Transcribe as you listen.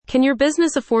Can your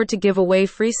business afford to give away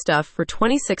free stuff for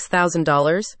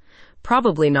 $26,000?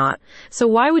 Probably not. So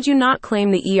why would you not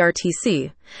claim the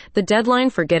ERTC? The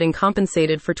deadline for getting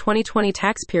compensated for 2020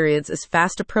 tax periods is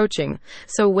fast approaching,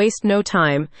 so waste no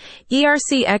time.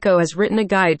 ERC Echo has written a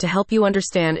guide to help you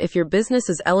understand if your business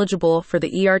is eligible for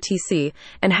the ERTC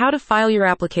and how to file your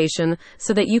application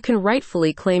so that you can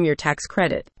rightfully claim your tax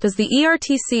credit. Does the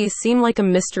ERTC seem like a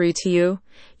mystery to you?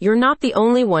 You're not the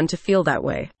only one to feel that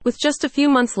way. With just a few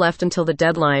months left until the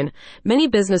deadline, many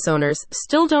business owners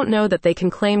still don't know that they can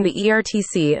claim the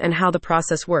ERTC and how the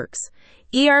process works.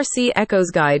 ERC Echo's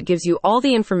guide gives you all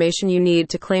the information you need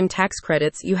to claim tax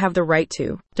credits you have the right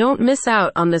to. Don't miss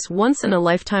out on this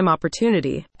once-in-a-lifetime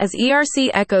opportunity. As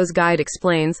ERC Echo's guide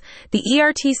explains, the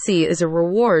ERTC is a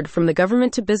reward from the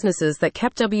government to businesses that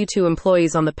kept W-2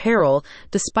 employees on the payroll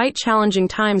despite challenging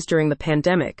times during the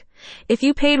pandemic. If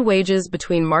you paid wages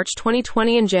between March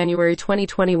 2020 and January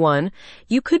 2021,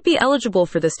 you could be eligible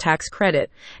for this tax credit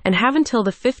and have until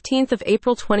the 15th of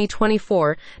April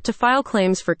 2024 to file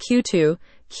claims for Q2,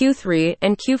 Q3,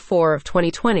 and Q4 of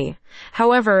 2020.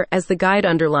 However, as the guide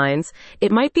underlines,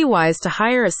 it might be wise to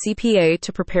hire a CPA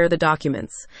to prepare the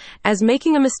documents, as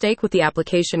making a mistake with the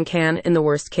application can, in the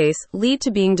worst case, lead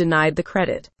to being denied the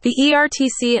credit. The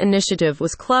ERTC initiative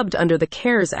was clubbed under the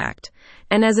CARES Act,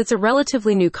 and as it's a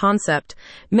relatively new concept,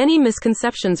 many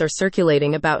misconceptions are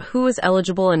circulating about who is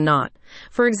eligible and not.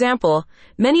 For example,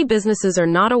 many businesses are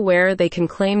not aware they can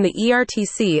claim the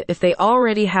ERTC if they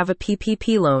already have a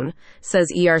PPP loan, says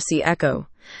ERC Echo.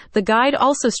 The guide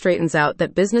also straightens out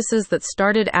that businesses that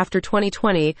started after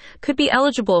 2020 could be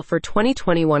eligible for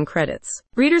 2021 credits.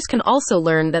 Readers can also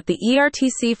learn that the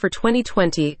ERTC for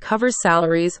 2020 covers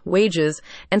salaries, wages,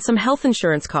 and some health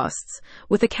insurance costs,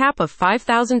 with a cap of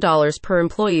 $5,000 per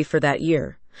employee for that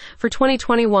year. For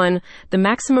 2021, the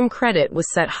maximum credit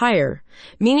was set higher,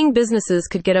 meaning businesses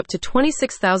could get up to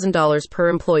 $26,000 per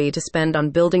employee to spend on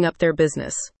building up their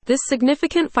business. This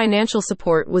significant financial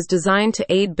support was designed to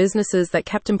aid businesses that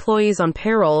kept employees on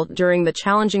payroll during the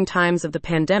challenging times of the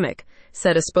pandemic,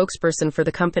 said a spokesperson for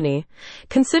the company.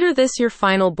 Consider this your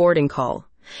final boarding call.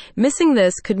 Missing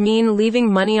this could mean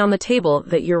leaving money on the table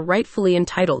that you're rightfully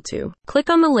entitled to. Click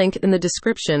on the link in the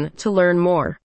description to learn more.